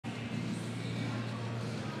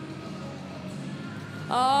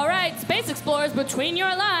All right, Space Explorers, between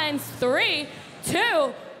your lines. 3,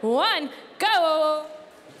 2, 1, go!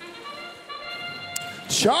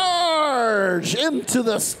 Charge into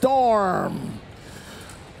the storm.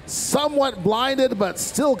 Somewhat blinded, but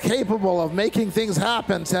still capable of making things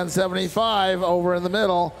happen. 1075 over in the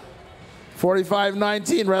middle.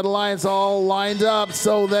 45-19, Red Alliance all lined up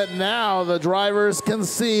so that now the drivers can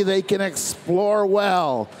see they can explore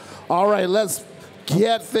well. All right, let's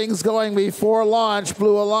get things going before launch.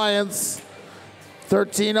 Blue Alliance,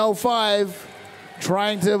 1305,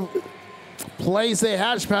 trying to place a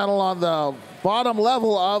hatch panel on the bottom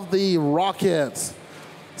level of the rocket.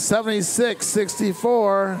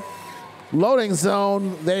 76-64, loading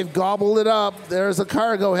zone, they've gobbled it up. There's a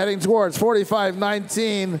cargo heading towards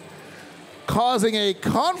 45-19, causing a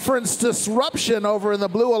conference disruption over in the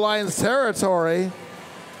Blue Alliance territory.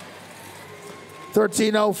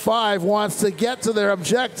 1305 wants to get to their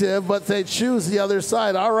objective, but they choose the other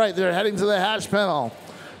side. All right, they're heading to the hatch panel.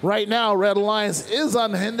 Right now, Red Alliance is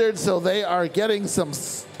unhindered, so they are getting some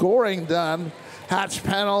scoring done. Hatch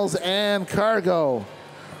panels and cargo.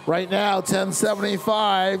 Right now,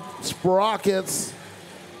 1075, Sprockets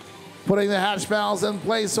putting the hatch panels in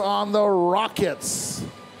place on the rockets.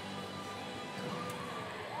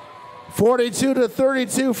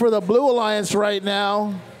 42-32 for the Blue Alliance right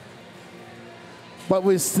now. But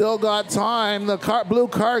we've still got time. The blue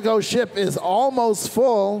cargo ship is almost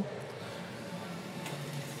full.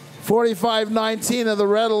 45-19 of the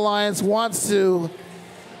Red Alliance wants to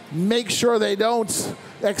make sure they don't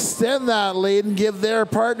extend that lead and give their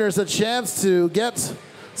partners a chance to get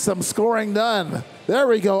some scoring done. There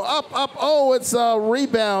we go, up, up, oh, it's a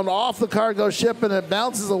rebound off the cargo ship and it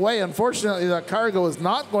bounces away. Unfortunately, the cargo is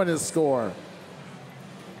not going to score.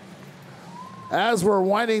 As we're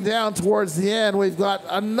winding down towards the end, we've got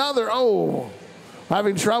another,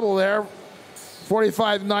 having trouble there.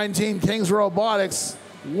 45-19, King's Robotics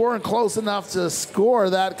weren't close enough to score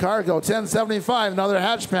that cargo. 1075, another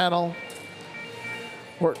hatch panel.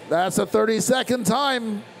 That's a 30-second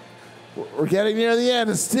time. We're getting near the end,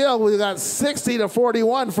 and still we've got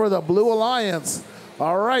 60-41 for the Blue Alliance.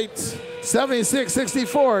 All right,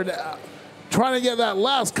 76-64, trying to get that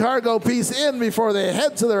last cargo piece in before they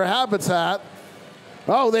head to their habitat.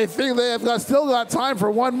 Oh, they think they've still got time for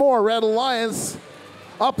one more. Red Alliance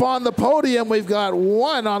up on the podium. We've got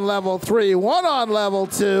one on level 3, one on level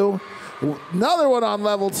 2, another one on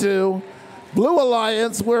level 2. Blue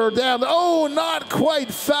Alliance, we're down. Oh, not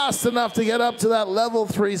quite fast enough to get up to that level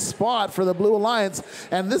 3 spot for the Blue Alliance.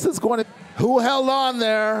 And this is going to, who held on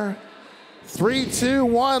there? 3, 2,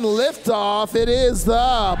 1, liftoff. It is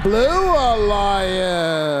the Blue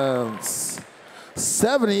Alliance.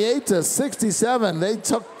 78-67. They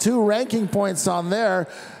took 2 ranking points on there.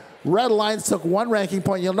 Red Alliance took 1 ranking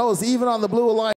point. You'll notice even on the Blue Alliance,